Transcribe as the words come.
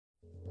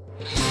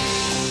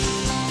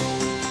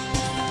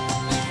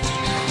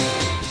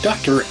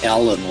Dr.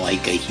 Alan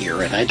Leica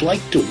here, and I'd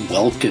like to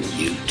welcome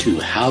you to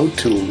How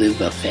to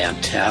Live a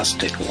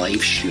Fantastic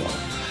Life show,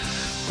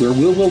 where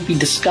we will be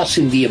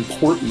discussing the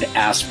important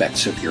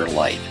aspects of your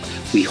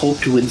life. We hope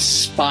to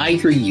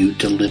inspire you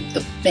to live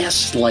the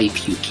best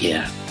life you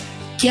can.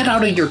 Get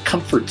out of your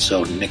comfort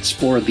zone and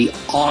explore the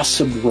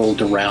awesome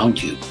world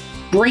around you.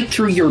 Break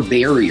through your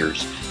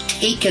barriers.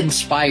 Take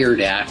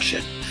inspired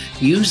action.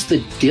 Use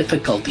the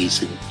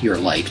difficulties in your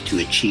life to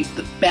achieve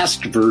the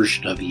best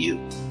version of you.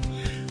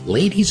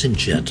 Ladies and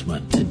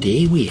gentlemen,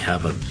 today we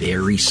have a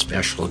very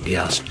special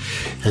guest.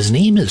 His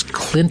name is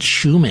Clint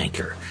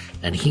Shoemaker,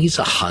 and he's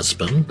a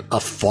husband, a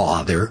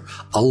father,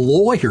 a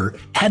lawyer,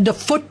 and a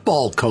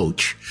football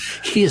coach.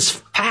 He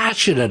is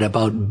passionate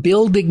about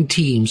building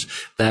teams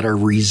that are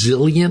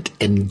resilient,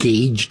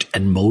 engaged,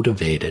 and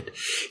motivated.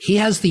 He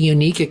has the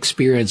unique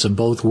experience of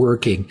both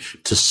working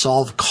to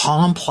solve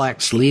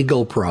complex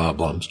legal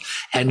problems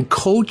and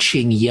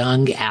coaching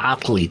young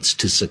athletes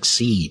to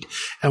succeed.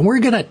 And we're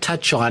going to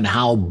touch on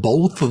how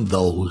both of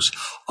those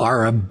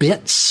are a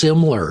bit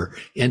similar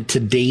in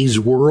today's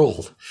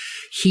world.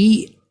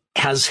 He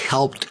has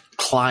helped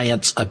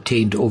clients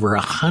obtain over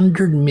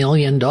 $100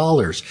 million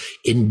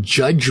in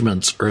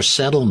judgments or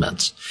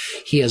settlements.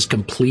 He has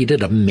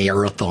completed a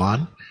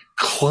marathon,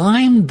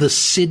 climbed the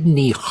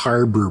Sydney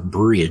Harbour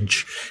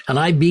Bridge, and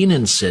I've been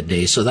in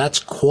Sydney, so that's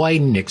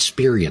quite an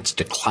experience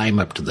to climb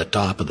up to the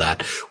top of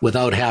that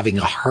without having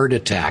a heart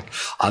attack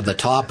on the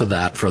top of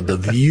that for the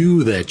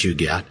view that you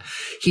get.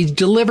 He's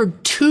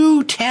delivered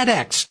 2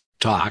 TEDx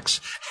talks,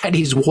 and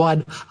he's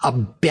won a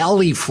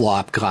belly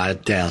flop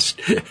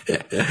contest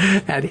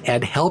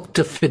and helped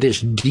to finish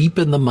deep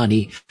in the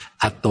money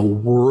at the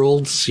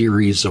World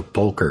Series of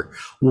Poker.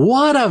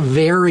 What a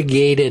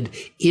variegated,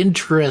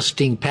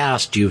 interesting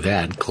past you've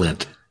had,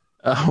 Clint.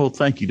 Well,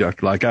 thank you,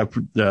 Dr. Like.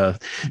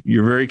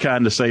 You're very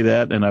kind to say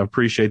that, and I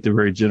appreciate the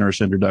very generous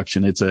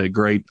introduction. It's a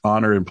great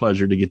honor and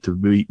pleasure to get to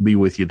be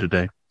with you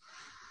today.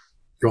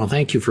 Well,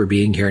 thank you for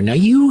being here. Now,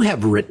 you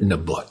have written a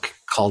book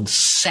called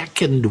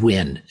Second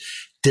Win,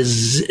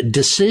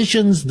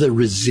 Decisions the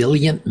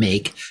Resilient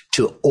Make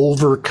to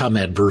Overcome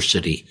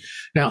Adversity.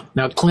 Now,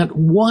 Clint,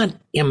 what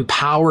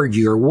empowered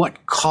you or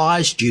what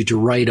caused you to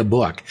write a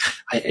book?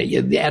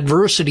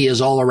 Adversity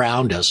is all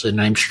around us, and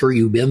I'm sure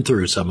you've been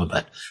through some of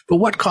it. But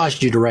what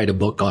caused you to write a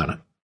book on it?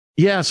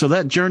 Yeah, so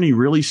that journey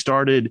really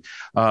started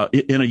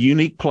in a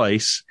unique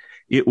place.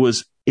 It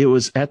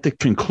was at the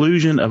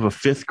conclusion of a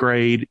 5th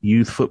grade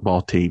youth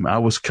football team. I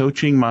was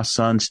coaching my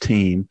son's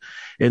team,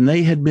 and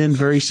they had been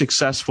very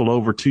successful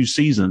over 2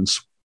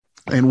 seasons.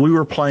 And we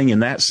were playing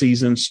in that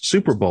season's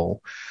Super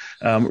Bowl,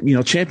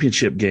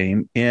 championship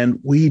game, and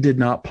we did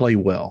not play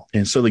well.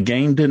 And so the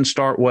game didn't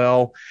start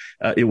well.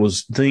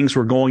 Things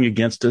were going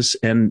against us,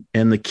 and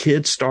the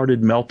kids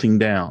started melting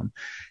down.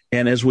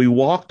 And as we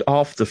walked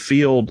off the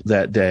field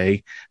that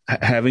day,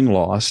 having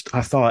lost,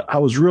 I thought I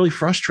was really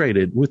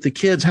frustrated with the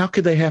kids. How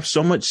could they have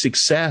so much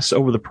success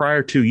over the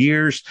prior 2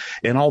 years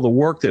and all the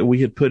work that we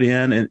had put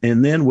in?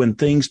 And then when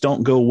things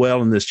don't go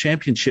well in this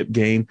championship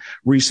game,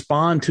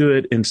 respond to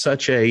it in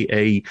such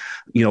a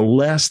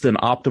less than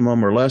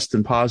optimum or less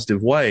than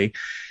positive way.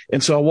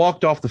 And so I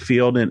walked off the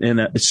field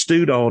and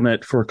stewed on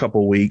it for a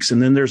couple of weeks.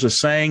 And then there's a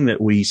saying that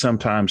we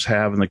sometimes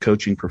have in the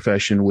coaching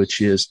profession,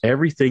 which is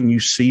everything you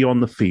see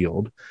on the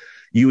field,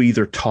 you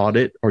either taught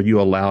it or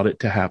you allowed it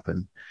to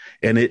happen.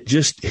 And it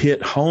just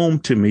hit home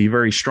to me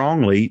very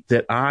strongly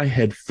that I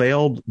had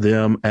failed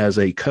them as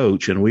a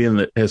coach, and we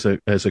as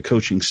a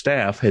coaching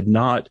staff had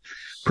not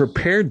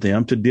prepared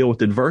them to deal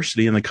with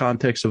adversity in the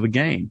context of a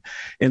game.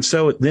 And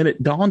so then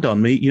it dawned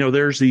on me,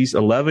 there's these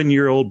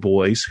 11-year-old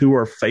boys who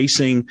are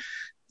facing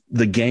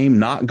the game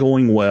not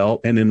going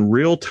well and in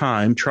real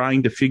time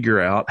trying to figure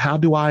out, how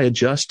do I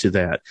adjust to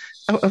that?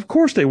 Of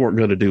course they weren't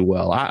going to do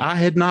well. I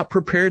had not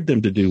prepared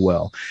them to do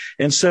well.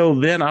 And so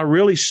then I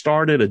really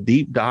started a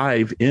deep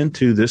dive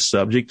into this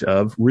subject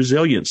of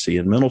resiliency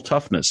and mental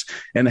toughness,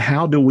 and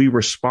how do we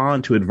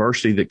respond to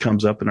adversity that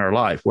comes up in our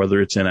life,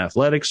 whether it's in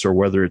athletics or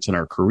whether it's in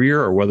our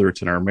career or whether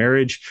it's in our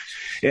marriage.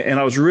 And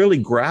I was really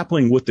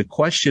grappling with the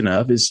question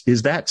of,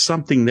 is that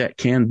something that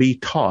can be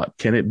taught?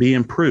 Can it be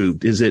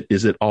improved? Is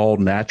it all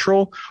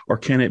natural, or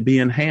can it be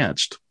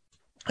enhanced?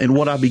 And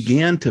what I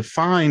began to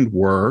find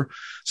were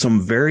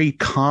some very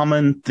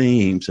common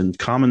themes and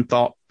common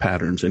thought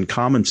patterns and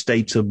common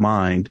states of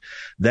mind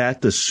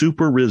that the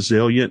super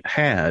resilient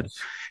had.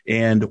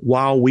 And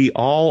while we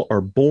all are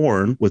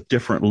born with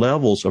different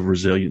levels of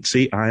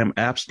resiliency, I am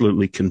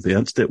absolutely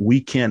convinced that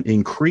we can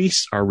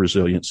increase our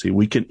resiliency.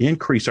 We can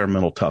increase our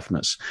mental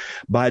toughness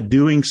by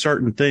doing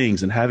certain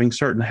things and having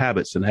certain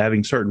habits and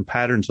having certain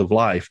patterns of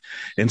life.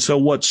 And so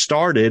what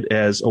started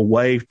as a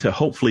way to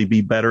hopefully be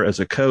better as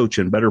a coach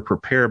and better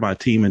prepare my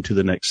team into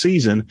the next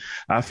season,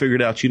 I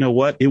figured out,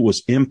 it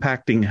was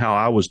impacting how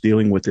I was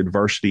dealing with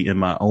adversity in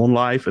my own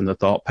life and the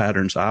thought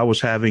patterns I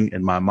was having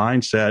and my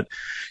mindset.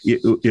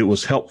 It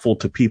was helping helpful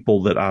to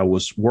people that I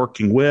was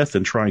working with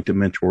and trying to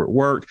mentor at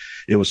work.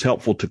 It was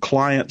helpful to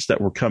clients that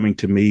were coming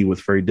to me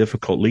with very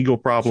difficult legal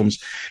problems.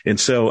 And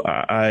so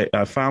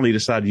I finally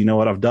decided, you know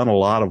what, I've done a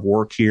lot of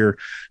work here.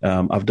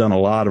 I've done a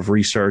lot of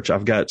research.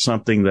 I've got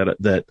something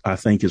that I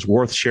think is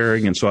worth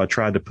sharing. And so I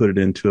tried to put it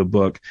into a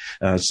book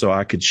so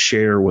I could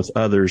share with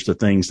others the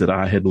things that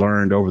I had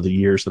learned over the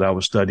years that I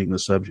was studying the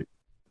subject.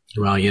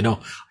 Well,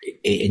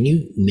 and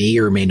you may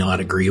or may not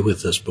agree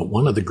with this, but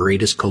one of the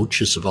greatest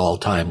coaches of all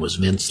time was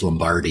Vince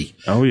Lombardi.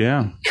 Oh,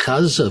 yeah.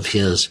 Because of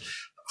his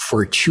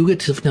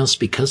fortuitiveness,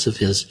 because of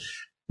his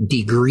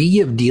degree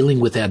of dealing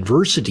with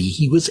adversity,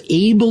 he was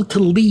able to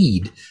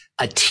lead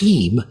a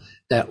team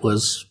that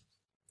was,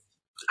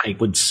 I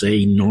would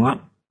say,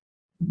 not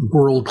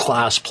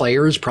world-class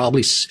players.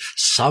 Probably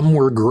some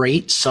were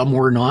great, some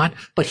were not,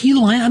 but he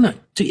led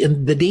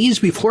in the days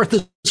before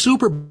the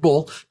Super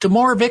Bowl to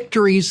more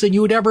victories than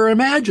you would ever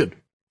imagine.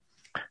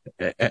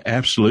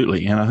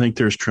 Absolutely. And I think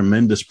there's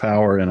tremendous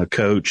power in a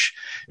coach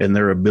and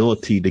their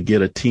ability to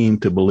get a team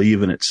to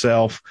believe in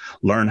itself,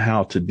 learn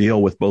how to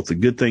deal with both the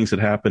good things that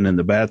happen and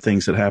the bad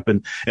things that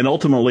happen. And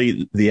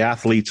ultimately, the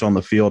athletes on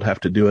the field have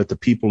to do it. The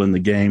people in the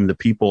game, the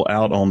people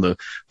out on the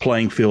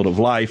playing field of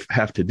life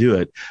have to do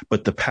it.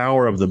 But the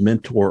power of the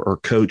mentor or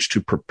coach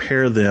to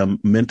prepare them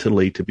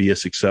mentally to be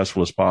as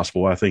successful as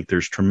possible, I think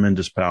there's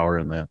tremendous power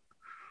in that.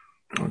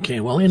 Okay,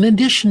 well, in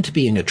addition to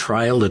being a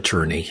trial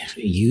attorney,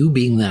 you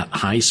being that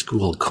high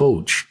school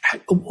coach,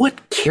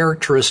 what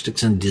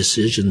characteristics and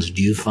decisions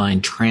do you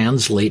find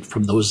translate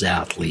from those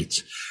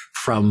athletes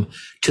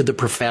to the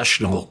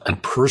professional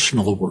and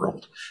personal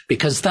world?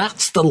 Because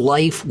that's the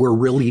life we're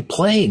really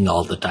playing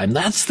all the time.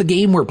 That's the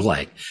game we're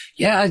playing.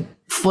 Yeah,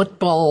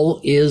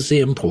 football is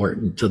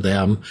important to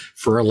them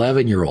for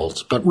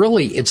 11-year-olds, but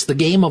really it's the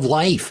game of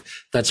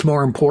life that's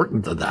more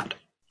important than that.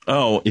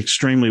 Oh,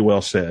 extremely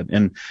well said.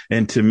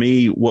 And to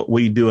me, what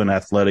we do in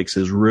athletics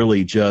is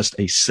really just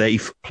a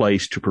safe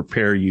place to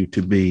prepare you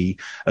to be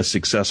a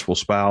successful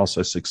spouse,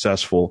 a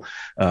successful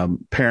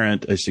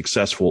parent, a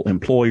successful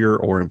employer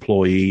or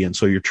employee. And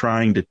so you're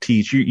trying to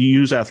teach, you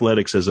use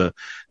athletics as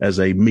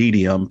a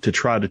medium to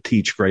try to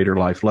teach greater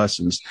life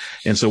lessons.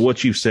 And so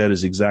what you've said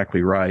is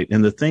exactly right.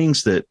 And the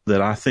things that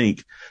I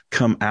think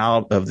come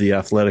out of the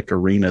athletic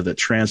arena that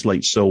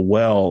translate so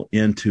well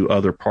into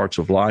other parts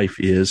of life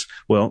is,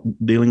 well,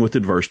 dealing with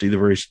adversity, the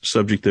very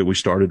subject that we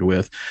started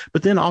with,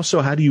 but then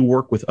also how do you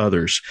work with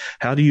others?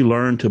 How do you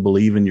learn to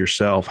believe in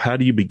yourself? How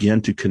do you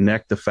begin to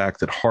connect the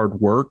fact that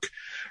hard work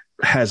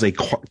has a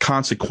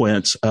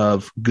consequence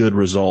of good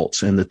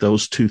results and that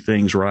those two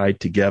things ride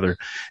together?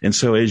 And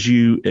so as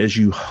you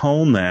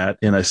hone that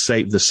in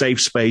the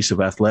safe space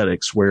of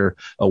athletics where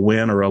a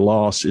win or a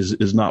loss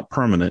is not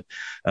permanent,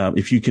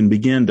 if you can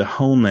begin to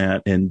hone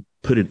that and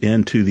put it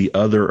into the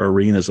other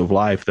arenas of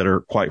life that are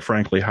quite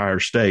frankly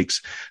higher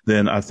stakes,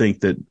 then I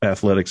think that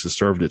athletics has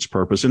served its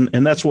purpose.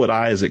 And that's what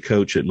I, as a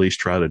coach, at least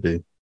try to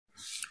do.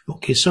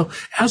 Okay. So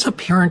as a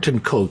parent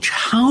and coach,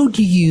 how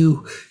do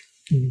you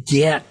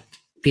get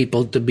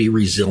people to be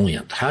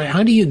resilient?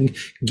 How do you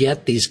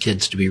get these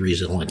kids to be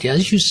resilient?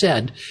 As you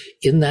said,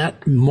 in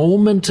that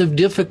moment of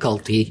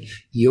difficulty,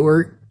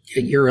 your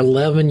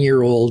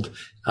 11-year-old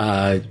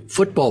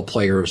football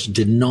players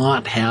did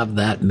not have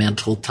that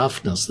mental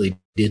toughness. They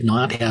did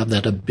not have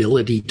that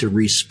ability to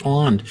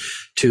respond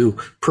to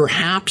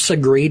perhaps a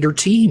greater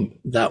team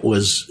that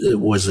was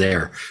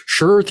there.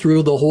 Sure,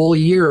 through the whole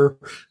year,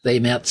 they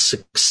met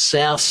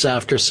success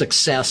after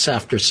success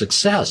after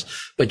success.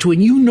 But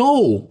when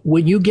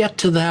you get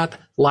to that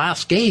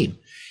last game,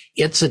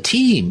 it's a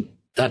team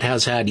that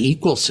has had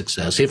equal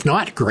success, if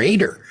not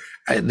greater.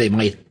 They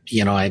might,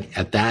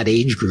 at that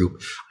age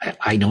group,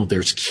 I know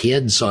there's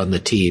kids on the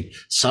team.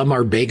 Some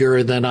are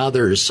bigger than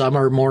others. Some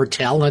are more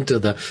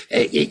talented.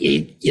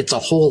 It's a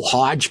whole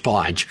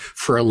hodgepodge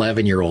for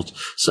 11-year-olds.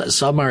 So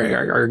some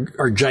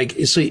are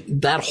gigantic. So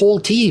that whole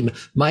team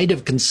might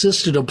have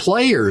consisted of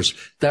players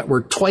that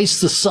were twice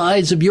the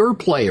size of your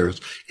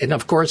players. And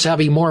of course,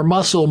 having more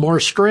muscle, more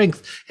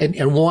strength,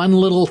 and one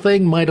little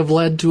thing might have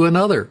led to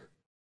another.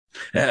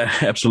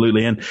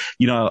 Absolutely. And,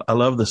 I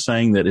love the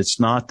saying that it's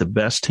not the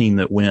best team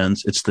that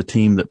wins. It's the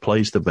team that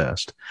plays the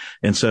best.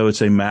 And so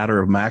it's a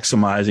matter of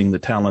maximizing the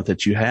talent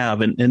that you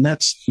have. And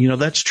that's,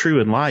 that's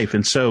true in life.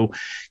 And so,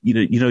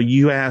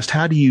 you asked,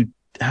 how do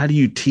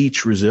you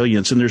teach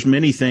resilience? And there's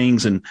many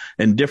things and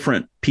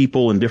different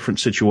people in different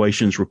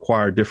situations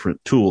require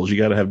different tools. You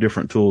got to have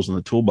different tools in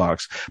the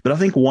toolbox. But I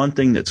think one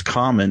thing that's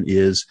common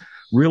is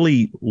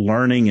really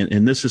learning,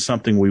 and this is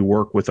something we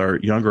work with our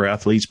younger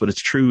athletes, but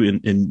it's true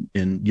in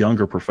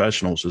younger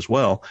professionals as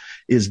well,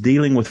 is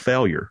dealing with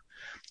failure.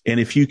 And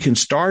if you can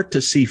start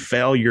to see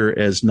failure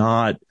as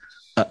not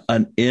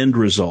an end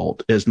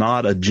result, as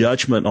not a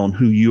judgment on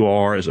who you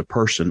are as a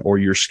person or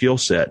your skill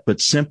set, but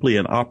simply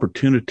an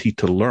opportunity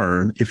to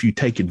learn if you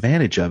take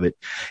advantage of it.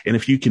 And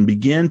if you can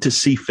begin to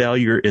see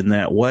failure in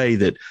that way,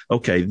 that,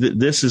 okay,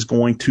 this is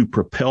going to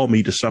propel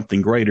me to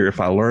something greater if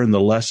I learn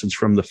the lessons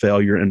from the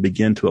failure and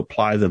begin to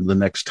apply them the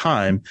next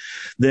time,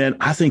 then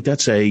I think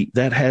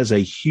that has a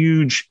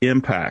huge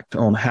impact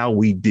on how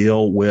we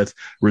deal with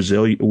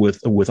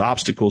with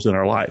obstacles in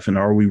our life. And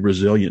are we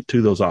resilient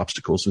to those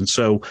obstacles? And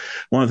so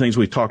one of the things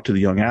we talk to the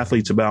young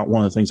athletes about,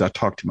 one of the things I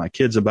talk to my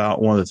kids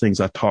about, one of the things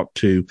I talk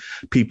to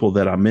people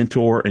that I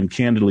mentor, and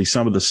candidly,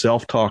 some of the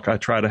self-talk I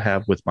try to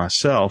have with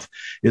myself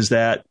is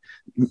that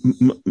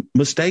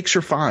mistakes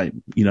are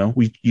fine.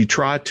 You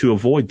try to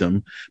avoid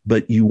them,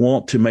 but you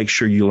want to make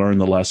sure you learn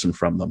the lesson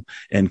from them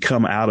and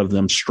come out of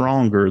them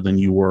stronger than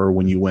you were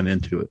when you went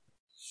into it.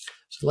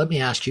 So let me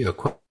ask you a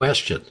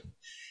question.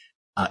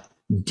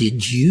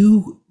 Did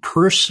you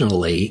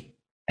personally,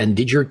 and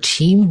did your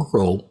team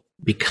grow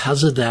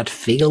because of that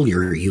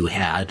failure you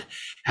had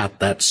at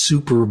that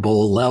Super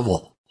Bowl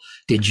level?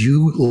 Did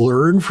you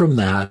learn from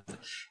that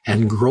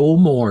and grow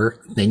more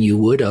than you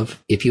would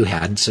have if you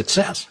had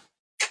success?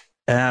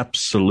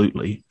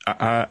 Absolutely.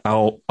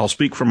 I'll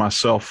speak for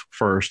myself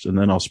first, and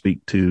then I'll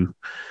speak to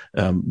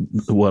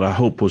what I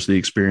hope was the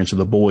experience of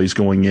the boys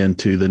going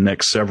into the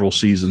next several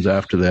seasons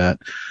after that.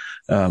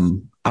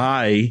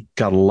 I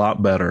got a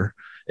lot better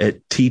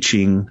at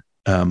teaching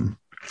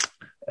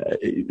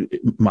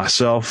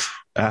myself,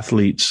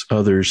 athletes,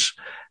 others,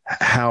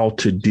 how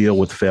to deal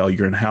with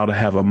failure and how to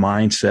have a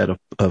mindset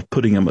of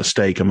putting a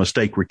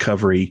mistake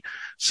recovery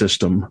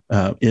system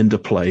into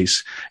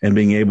place and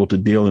being able to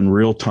deal in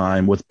real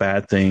time with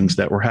bad things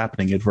that were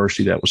happening,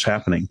 adversity that was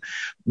happening.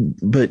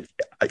 But,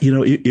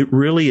 it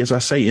really, as I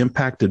say,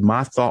 impacted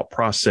my thought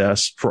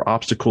process for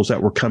obstacles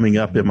that were coming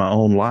up in my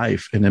own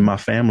life and in my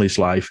family's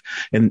life.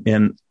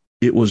 And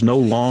it was no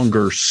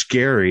longer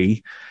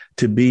scary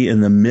to be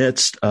in the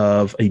midst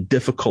of a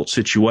difficult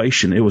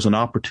situation. It was an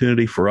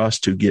opportunity for us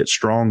to get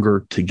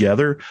stronger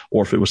together,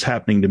 or if it was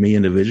happening to me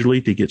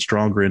individually, to get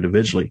stronger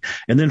individually.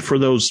 And then for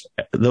those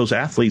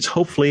athletes,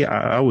 hopefully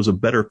I was a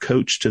better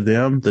coach to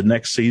them the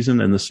next season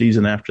and the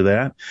season after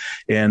that.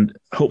 And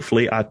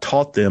hopefully I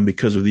taught them,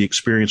 because of the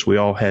experience we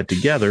all had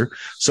together,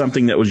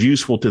 something that was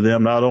useful to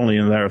them, not only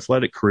in their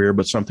athletic career,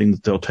 but something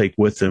that they'll take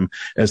with them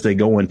as they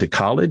go into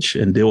college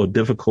and deal with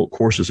difficult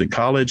courses in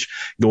college,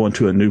 go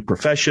into a new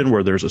profession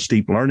where there's a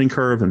steep learning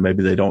curve and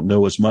maybe they don't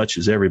know as much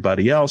as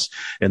everybody else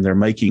and they're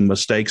making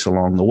mistakes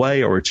along the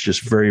way, or it's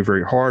just very,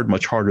 very hard,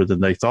 much harder than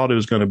they thought it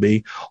was going to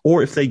be.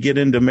 Or if they get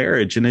into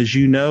marriage, and as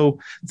you know,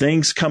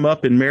 things come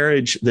up in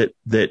marriage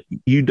that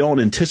you don't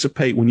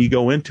anticipate when you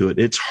go into it.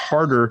 It's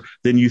harder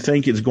than you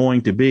think it's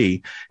going to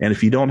be. And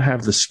if you don't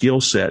have the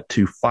skill set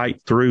to fight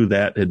through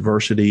that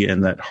adversity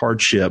and that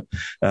hardship,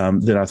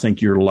 then I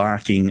think you're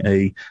lacking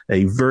a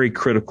very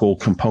critical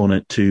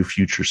component to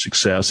future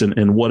success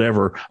in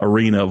whatever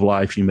arena of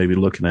life you may be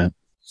looking at.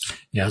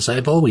 Yes,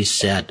 I've always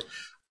said,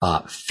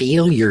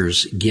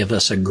 failures give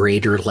us a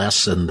greater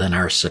lesson than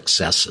our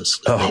successes.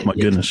 Oh, my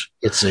goodness.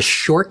 It's a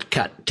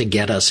shortcut to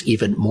get us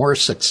even more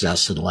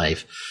success in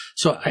life.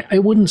 So I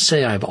wouldn't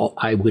say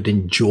I would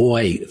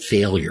enjoy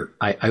failure.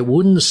 I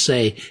wouldn't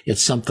say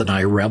it's something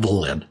I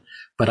revel in,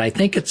 but I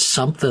think it's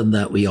something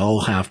that we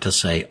all have to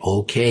say,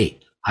 okay,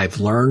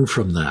 I've learned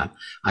from that.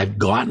 I've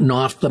gotten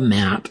off the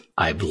mat.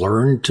 I've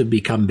learned to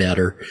become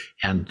better.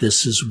 And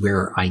this is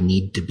where I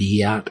need to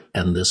be at.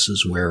 And this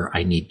is where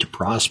I need to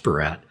prosper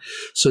at.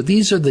 So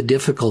these are the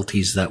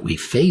difficulties that we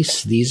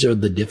face. These are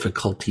the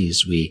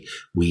difficulties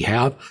we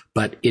have.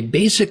 But it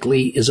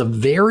basically is a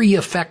very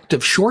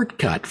effective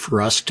shortcut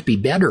for us to be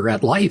better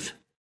at life.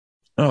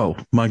 Oh,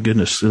 my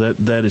goodness.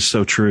 That is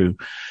so true.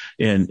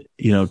 And,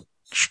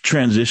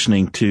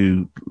 transitioning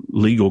to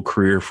legal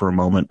career for a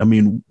moment. I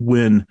mean,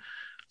 when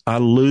I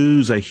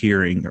lose a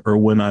hearing or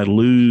when I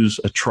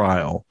lose a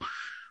trial,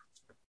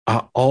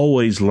 I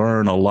always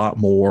learn a lot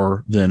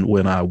more than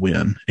when I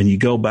win. And you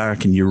go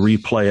back and you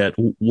replay it.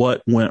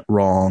 What went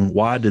wrong?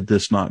 Why did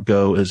this not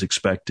go as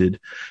expected?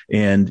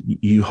 And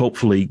you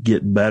hopefully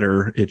get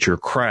better at your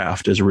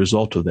craft as a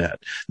result of that.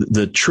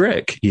 The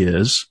trick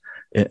is,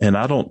 and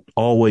I don't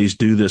always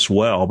do this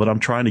well, but I'm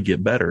trying to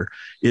get better,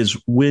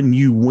 is when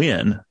you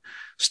win,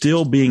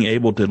 still being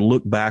able to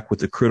look back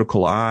with a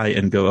critical eye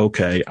and go,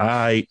 okay,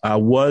 I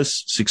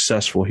was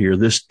successful here.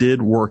 This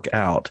did work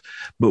out,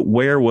 but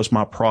where was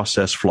my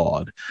process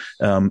flawed?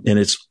 And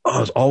it's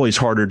always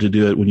harder to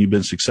do it when you've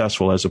been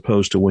successful as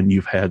opposed to when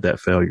you've had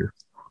that failure.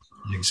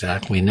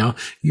 Exactly. Now,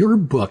 your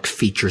book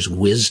features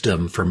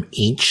wisdom from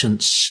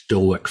ancient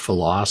Stoic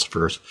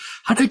philosophers.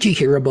 How did you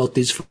hear about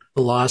these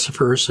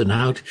philosophers, and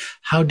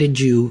how did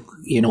you,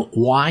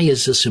 why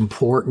is this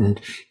important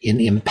in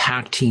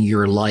impacting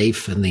your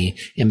life and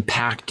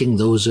impacting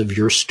those of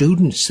your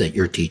students that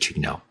you're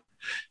teaching now?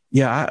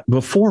 Yeah,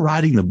 before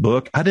writing the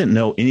book, I didn't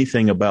know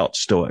anything about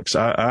Stoics.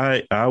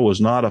 I was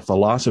not a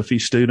philosophy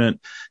student.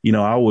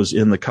 I was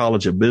in the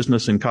College of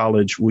Business in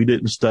college. We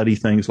didn't study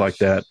things like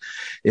that.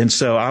 And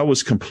so I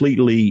was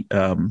completely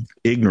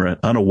ignorant,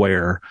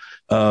 unaware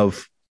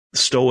of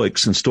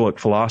Stoics and Stoic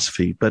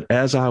philosophy. But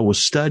as I was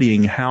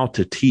studying how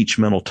to teach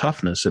mental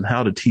toughness and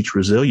how to teach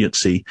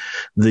resiliency,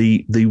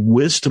 the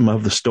wisdom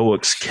of the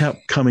Stoics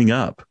kept coming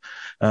up.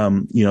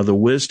 The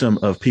wisdom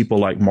of people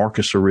like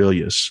Marcus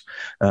Aurelius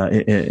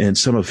and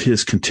some of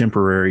his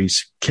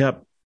contemporaries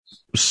kept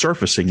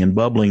surfacing and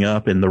bubbling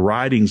up, in the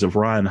writings of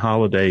Ryan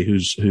Holiday,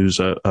 who's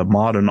a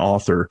modern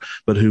author,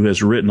 but who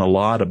has written a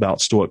lot about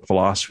Stoic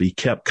philosophy,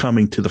 kept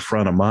coming to the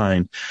front of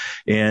mind.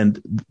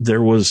 And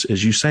there was,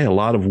 as you say, a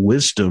lot of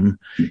wisdom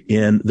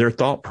in their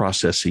thought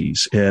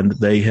processes. And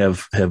they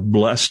have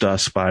blessed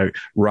us by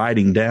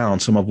writing down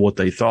some of what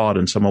they thought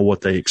and some of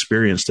what they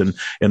experienced.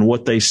 And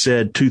what they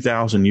said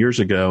 2,000 years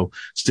ago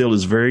still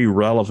is very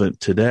relevant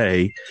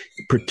today,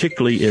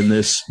 particularly in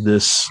this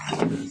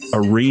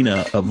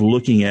arena of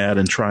looking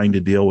at and trying to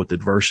deal with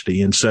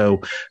adversity. And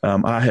so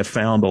I have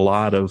found a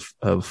lot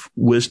of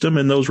wisdom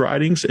in those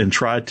writings and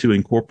tried to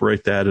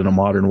incorporate that in a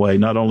modern way,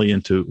 not only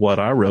into what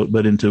I wrote,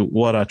 but into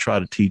what I try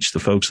to teach the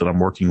folks that I'm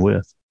working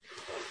with.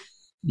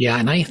 Yeah,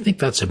 and I think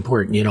that's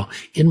important.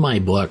 In my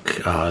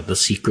book, The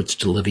Secrets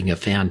to Living a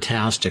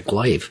Fantastic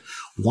Life,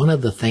 one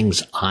of the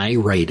things I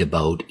write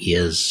about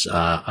is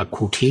a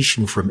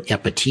quotation from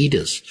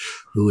Epictetus,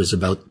 who is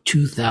about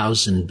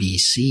 2000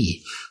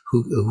 BC,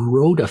 who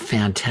wrote a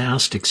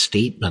fantastic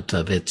statement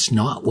of, it's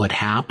not what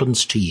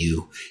happens to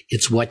you,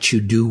 it's what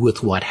you do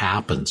with what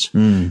happens.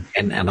 And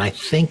I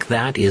think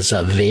that is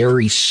a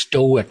very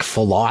Stoic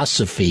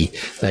philosophy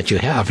that you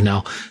have.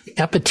 Now,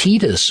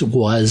 Epictetus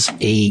was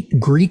a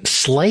Greek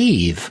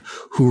slave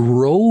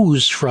who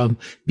rose from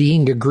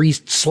being a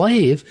Greek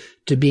slave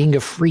to being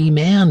a free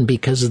man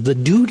because of the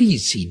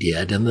duties he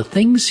did and the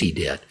things he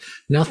did.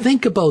 Now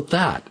think about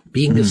that,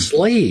 being a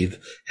slave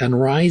and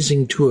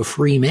rising to a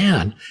free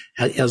man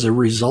as a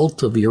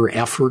result of your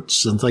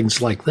efforts and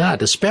things like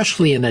that,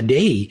 especially in a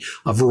day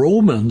of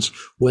Romans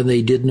when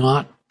they did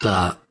not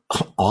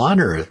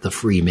honor the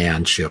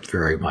freemanship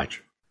very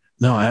much.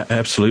 No,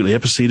 absolutely.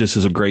 Epictetus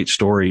is a great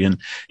story. And,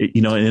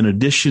 in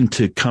addition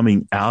to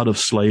coming out of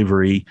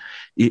slavery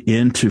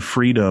into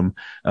freedom,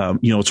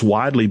 it's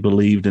widely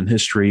believed in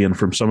history and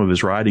from some of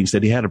his writings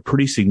that he had a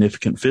pretty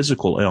significant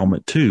physical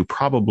ailment too,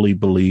 probably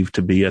believed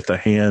to be at the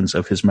hands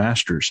of his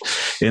masters.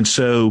 And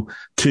so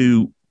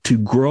to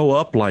grow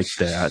up like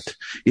that,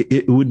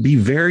 it would be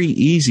very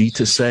easy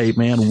to say,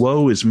 man,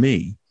 woe is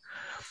me.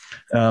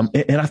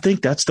 And I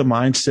think that's the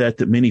mindset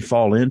that many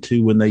fall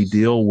into when they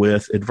deal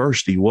with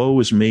adversity. Woe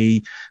is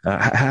me.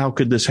 How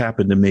could this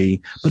happen to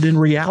me? But in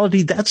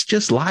reality, that's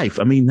just life.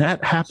 I mean,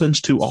 that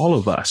happens to all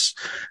of us.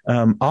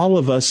 All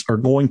of us are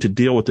going to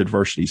deal with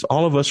adversities.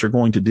 All of us are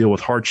going to deal with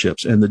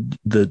hardships. And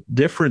the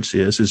difference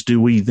is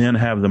do we then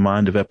have the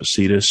mind of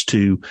Epictetus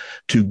to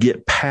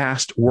get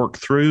past, work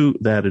through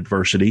that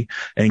adversity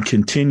and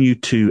continue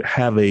to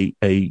have a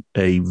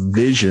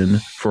vision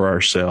for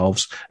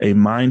ourselves, a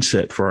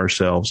mindset for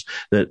ourselves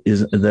that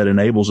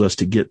enables us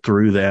to get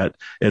through that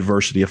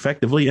adversity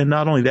effectively. And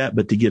not only that,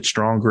 but to get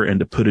stronger and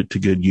to put it to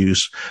good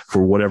use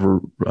for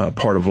whatever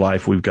part of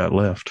life we've got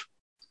left.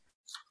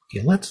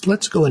 Okay,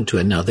 let's go into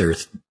another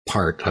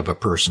part of a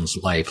person's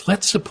life.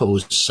 Let's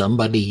suppose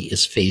somebody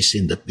is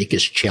facing the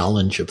biggest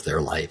challenge of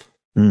their life.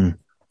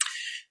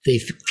 They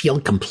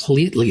feel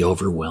completely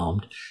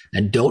overwhelmed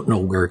and don't know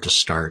where to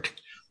start.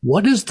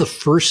 What is the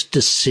first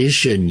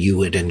decision you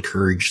would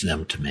encourage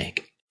them to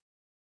make?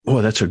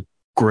 Oh, that's a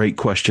great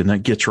question.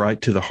 That gets right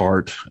to the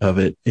heart of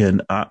it.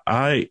 And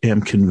I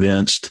am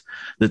convinced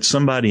that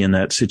somebody in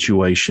that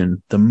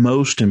situation, the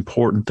most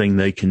important thing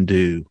they can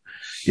do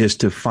is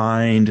to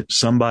find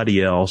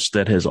somebody else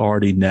that has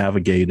already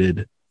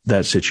navigated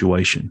that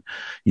situation.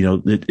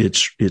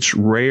 It's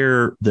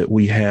rare that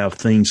we have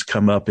things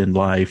come up in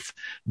life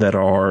that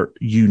are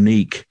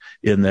unique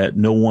in that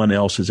no one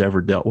else has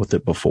ever dealt with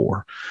it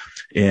before.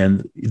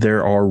 And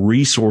there are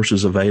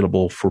resources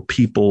available for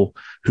people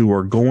who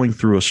are going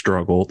through a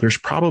struggle. There's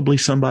probably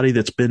somebody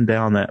that's been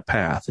down that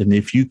path. And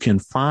if you can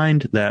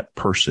find that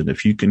person,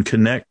 if you can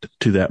connect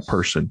to that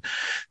person,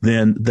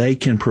 then they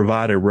can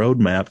provide a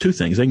roadmap. Two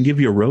things. They can give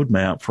you a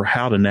roadmap for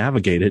how to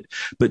navigate it,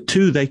 but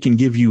two, they can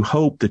give you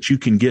hope that you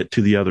can get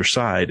to the other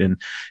side.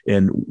 And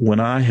when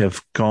I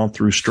have gone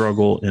through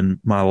struggle in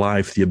my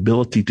life, the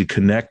ability to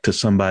connect to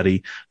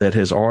somebody that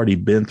has already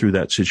been through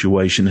that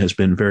situation has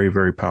been very,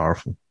 very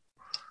powerful.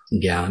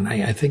 Yeah, and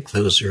I think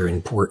those are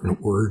important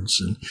words.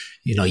 And,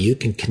 you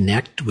can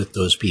connect with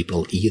those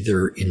people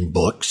either in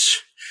books.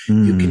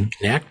 You can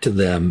connect to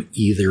them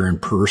either in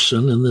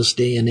person in this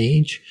day and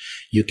age.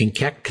 You can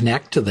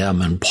connect to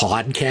them in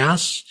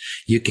podcasts.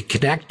 You can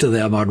connect to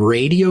them on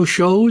radio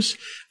shows.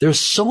 There's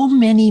so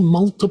many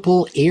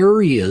multiple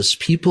areas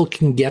people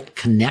can get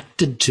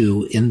connected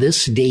to in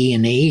this day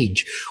and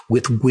age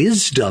with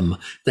wisdom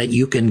that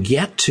you can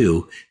get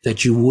to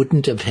that you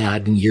wouldn't have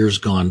had in years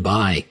gone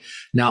by.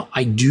 Now,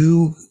 I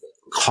do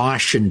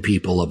caution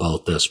people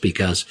about this,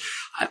 because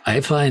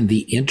I find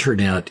the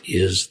internet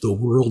is the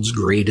world's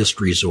greatest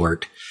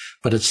resort,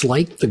 but it's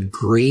like the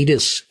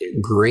greatest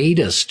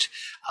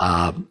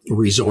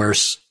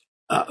resource,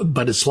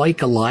 but it's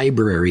like a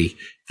library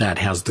that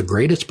has the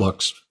greatest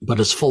books, but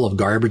it's full of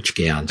garbage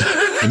cans.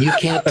 And you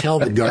can't tell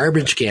the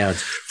garbage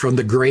cans from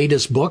the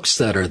greatest books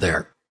that are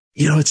there.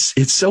 You know,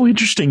 it's so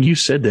interesting you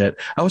said that.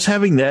 I was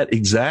having that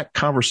exact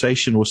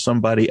conversation with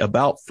somebody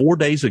about 4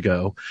 days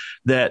ago,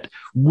 that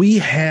we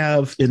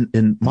have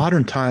in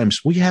modern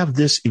times, we have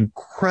this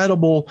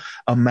incredible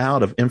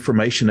amount of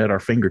information at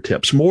our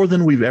fingertips, more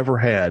than we've ever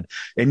had.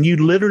 And you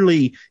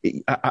literally,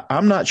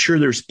 I'm not sure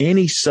there's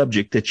any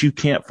subject that you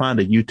can't find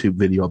a YouTube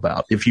video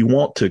about. If you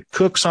want to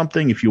cook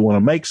something, if you want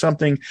to make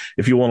something,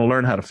 if you want to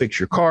learn how to fix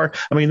your car,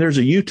 I mean, there's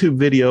a YouTube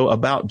video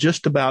about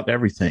just about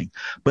everything.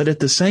 But at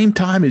the same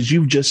time, as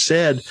you've just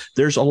said,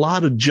 there's a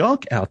lot of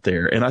junk out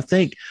there. And I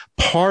think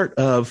part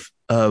of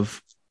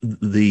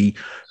the,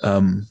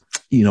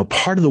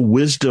 part of the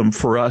wisdom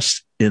for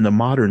us in the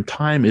modern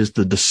time is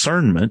the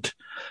discernment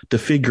to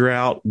figure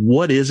out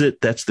what is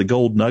it that's the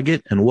gold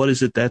nugget and what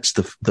is it that's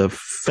the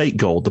fake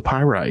gold, the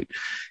pyrite.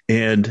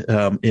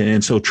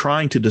 And so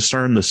trying to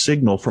discern the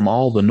signal from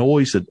all the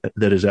noise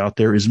that is out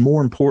there is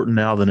more important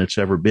now than it's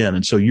ever been.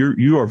 And so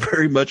you are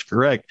very much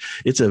correct.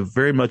 It's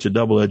very much a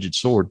double-edged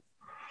sword.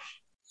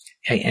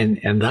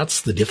 And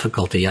that's the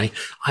difficulty.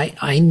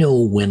 I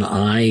know when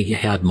I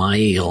had my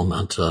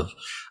ailment of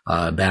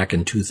back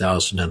in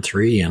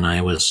 2003, and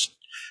I was,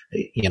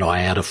 I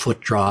had a foot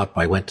drop.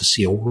 I went to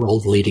see a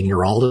world-leading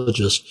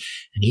neurologist,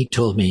 and he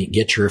told me,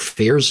 get your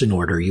affairs in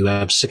order. You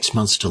have 6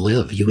 months to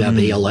live. You have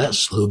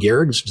ALS, Lou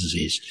Gehrig's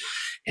disease.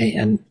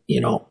 And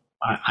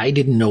I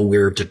didn't know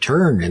where to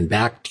turn. And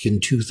back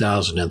in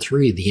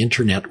 2003, the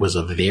internet was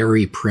a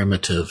very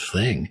primitive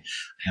thing.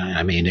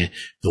 I mean,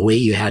 the way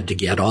you had to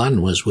get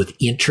on was with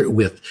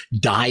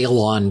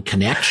dial-on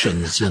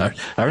connections. And,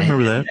 I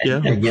remember that.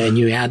 Yeah. And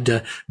you had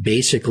to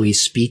basically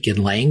speak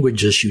in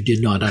languages you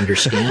did not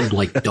understand,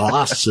 like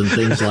DOS and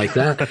things like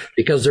that,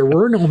 because there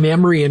were no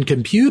memory in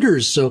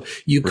computers. So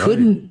you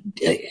couldn't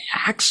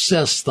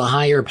access the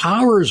higher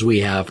powers we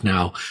have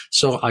now.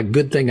 So a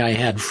good thing I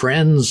had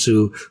friends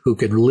who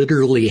could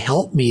literally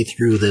help me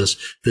through this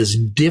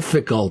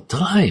difficult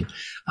time.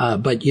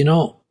 But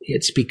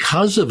it's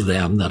because of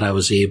them that I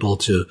was able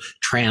to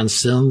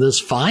transcend this,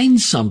 find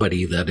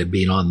somebody that had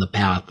been on the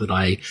path that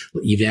I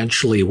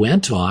eventually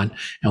went on,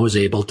 and was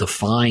able to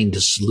find a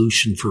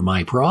solution for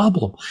my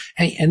problem.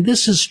 And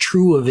this is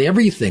true of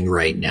everything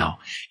right now.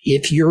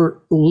 If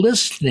you're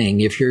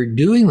listening, if you're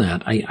doing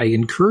that, I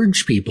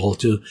encourage people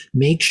to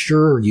make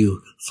sure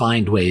you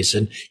find ways.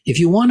 And if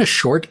you want a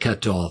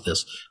shortcut to all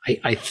this,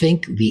 I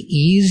think the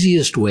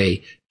easiest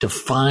way to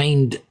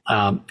find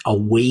a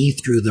way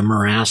through the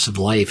morass of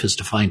life is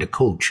to find a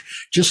coach.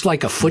 Just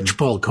like a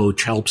football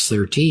coach helps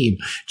their team,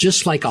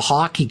 just like a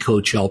hockey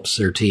coach helps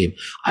their team.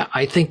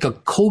 I think a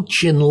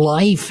coach in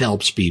life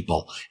helps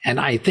people. And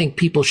I think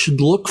people should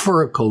look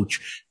for a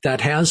coach that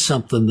has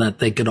something that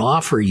they can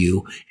offer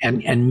you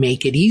and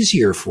make it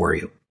easier for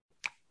you.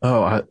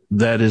 Oh,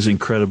 that is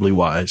incredibly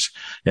wise.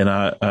 And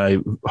I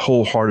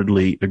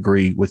wholeheartedly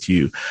agree with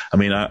you. I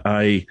mean,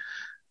 I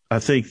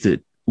think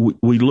that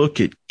we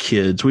look at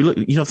kids,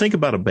 think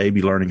about a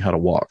baby learning how to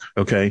walk.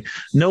 Okay.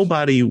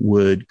 Nobody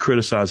would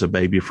criticize a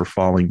baby for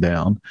falling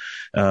down.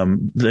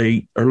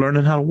 They are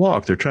learning how to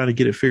walk. They're trying to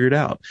get it figured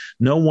out.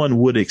 No one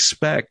would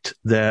expect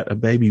that a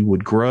baby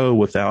would grow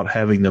without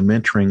having the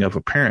mentoring of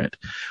a parent.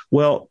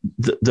 Well,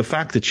 the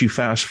fact that you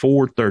fast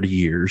forward 30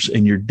 years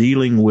and you're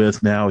dealing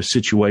with now a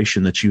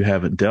situation that you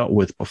haven't dealt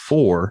with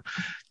before,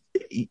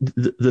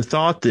 the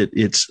thought that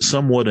it's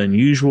somewhat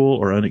unusual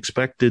or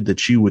unexpected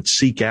that you would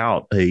seek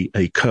out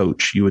a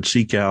coach, you would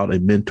seek out a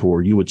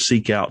mentor, you would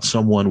seek out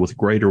someone with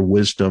greater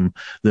wisdom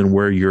than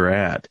where you're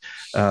at.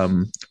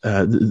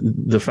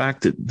 The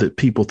fact that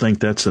people think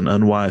that's an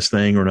unwise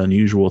thing or an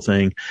unusual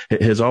thing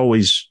has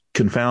always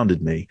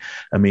confounded me.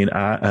 I mean,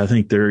 I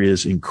think there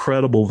is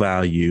incredible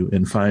value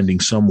in finding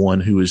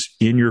someone who is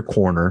in your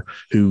corner,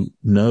 who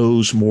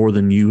knows more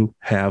than you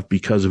have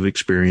because of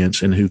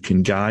experience, and who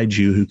can guide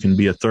you, who can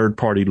be a third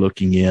party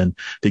looking in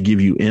to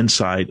give you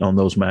insight on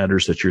those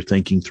matters that you're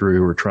thinking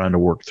through or trying to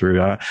work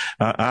through.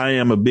 I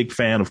am a big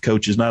fan of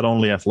coaches, not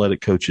only athletic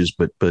coaches,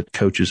 but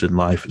coaches in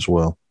life as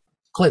well.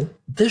 Clint,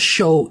 this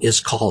show is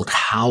called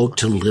How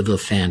to Live a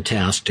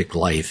Fantastic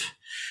Life.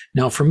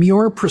 Now, from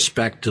your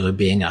perspective of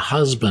being a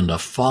husband, a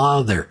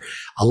father,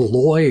 a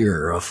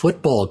lawyer, a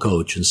football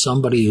coach, and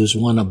somebody who's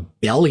won a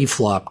belly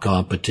flop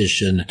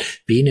competition,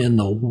 being in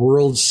the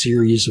World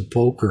Series of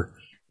Poker,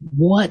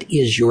 what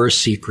is your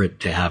secret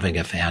to having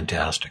a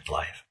fantastic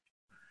life?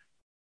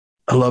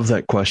 I love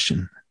that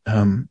question.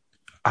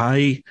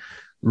 I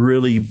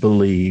really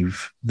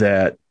believe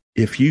that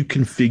if you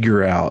can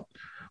figure out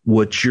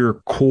what your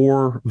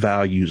core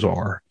values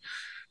are,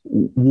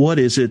 what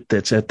is it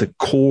that's at the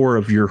core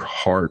of your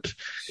heart?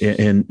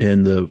 And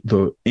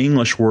the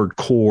English word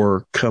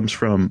core comes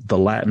from the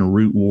Latin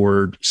root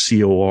word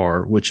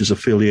cor, which is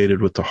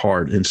affiliated with the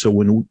heart. And so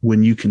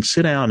when you can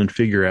sit down and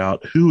figure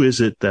out, who is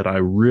it that I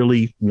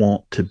really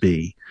want to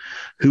be?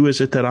 Who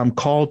is it that I'm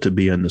called to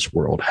be in this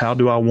world? How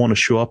do I want to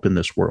show up in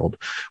this world?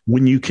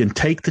 When you can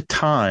take the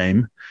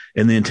time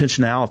and the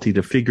intentionality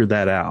to figure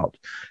that out,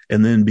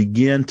 and then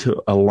begin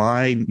to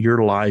align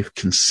your life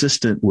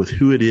consistent with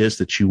who it is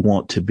that you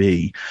want to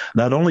be,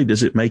 not only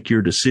does it make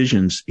your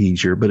decisions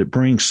easier, but it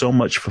brings so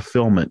much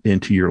fulfillment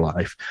into your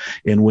life.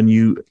 And when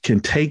you can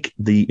take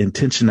the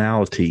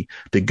intentionality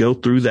to go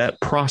through that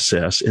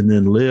process and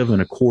then live in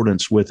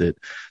accordance with it,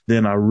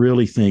 then I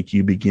really think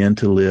you begin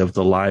to live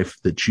the life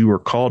that you are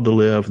called to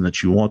live and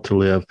that you want to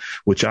live,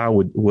 which I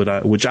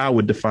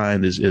would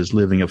define as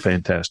living a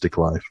fantastic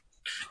life.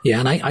 Yeah,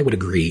 and I would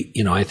agree.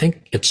 I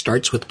think it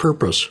starts with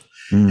purpose,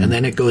 and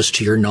then it goes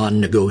to your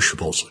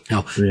non-negotiables.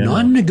 Now,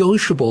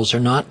 non-negotiables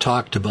are not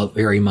talked about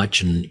very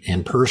much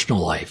in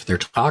personal life. They're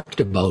talked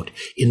about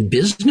in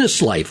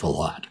business life a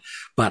lot.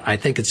 But I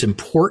think it's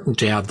important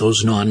to have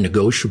those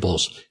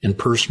non-negotiables in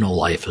personal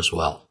life as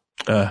well.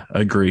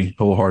 Agree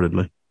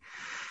wholeheartedly.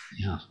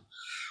 Yeah.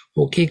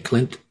 Okay,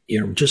 Clint,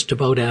 just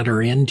about at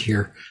our end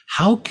here.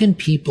 How can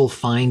people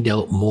find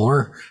out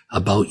more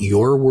about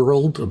your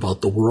world,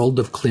 about the world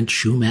of Clint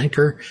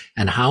Schumacher,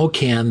 and how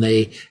can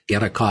they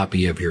get a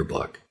copy of your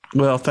book?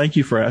 Well, thank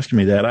you for asking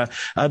me that.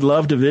 I'd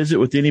love to visit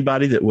with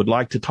anybody that would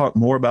like to talk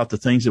more about the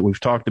things that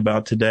we've talked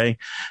about today.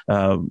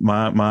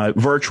 My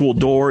virtual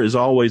door is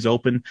always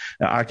open.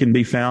 I can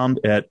be found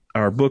at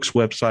our book's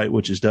website,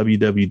 which is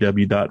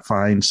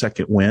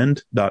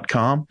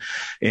www.findsecondwind.com.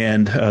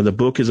 And the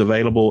book is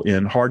available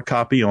in hard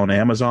copy on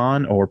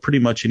Amazon or pretty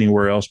much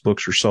anywhere else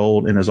books are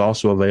sold, and is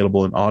also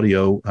available in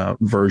audio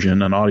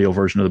version. An audio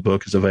version of the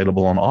book is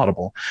available on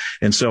Audible.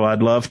 And so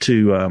I'd love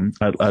to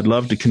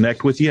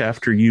connect with you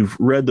after you've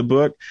read the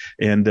book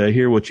and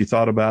hear what you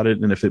thought about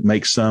it. And if it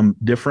makes some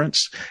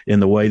difference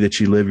in the way that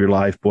you live your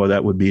life, boy,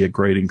 that would be a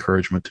great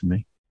encouragement to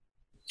me.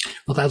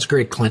 Well, that's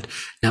great, Clint.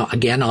 Now,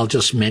 again, I'll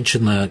just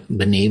mention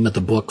the name of the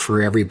book for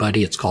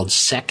everybody. It's called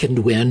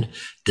Second Wind,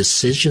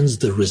 Decisions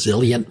the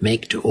Resilient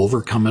Make to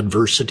Overcome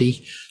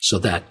Adversity, so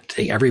that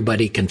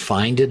everybody can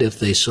find it if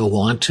they so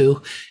want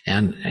to.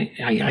 And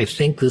I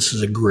think this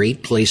is a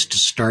great place to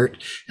start,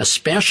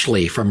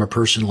 especially from a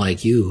person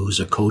like you who's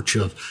a coach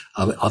of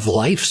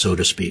life, so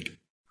to speak.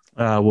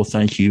 Well,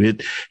 thank you.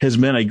 It has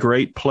been a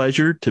great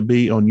pleasure to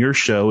be on your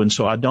show. And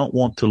so I don't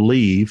want to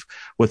leave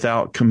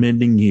without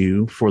commending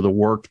you for the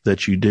work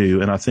that you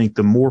do. And I think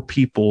the more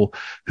people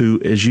who,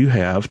 as you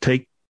have,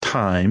 take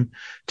time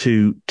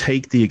to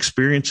take the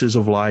experiences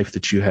of life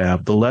that you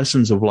have, the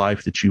lessons of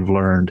life that you've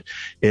learned,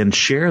 and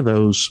share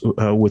those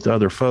with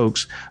other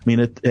folks. I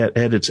mean, at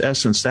its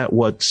essence,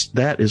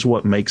 that is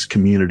what makes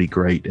community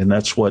great, and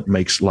that's what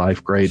makes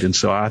life great. And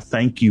so I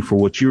thank you for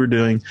what you are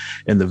doing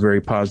and the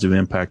very positive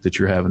impact that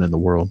you're having in the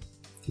world.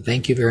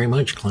 Thank you very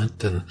much,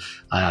 Clint. And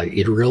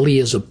it really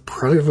is a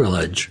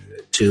privilege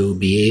to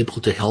be able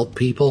to help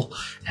people.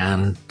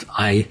 And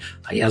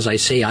as I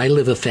say, I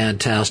live a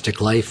fantastic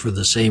life for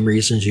the same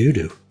reasons you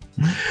do.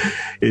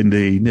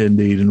 Indeed. And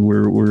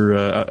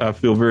I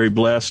feel very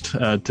blessed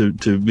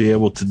to be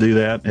able to do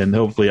that. And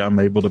hopefully I'm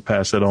able to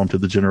pass that on to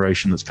the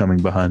generation that's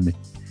coming behind me.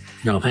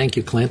 No, thank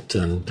you, Clint.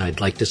 And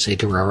I'd like to say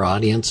to our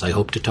audience, I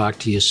hope to talk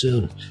to you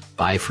soon.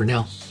 Bye for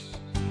now.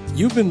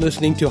 You've been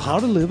listening to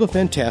How to Live a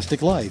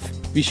Fantastic Life.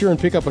 Be sure and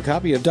pick up a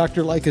copy of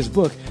Dr. Leica's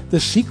book,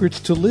 The Secrets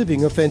to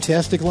Living a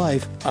Fantastic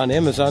Life, on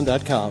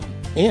Amazon.com.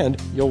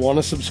 And you'll want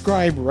to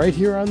subscribe right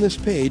here on this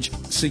page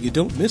so you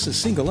don't miss a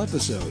single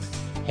episode.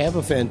 Have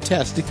a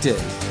fantastic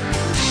day.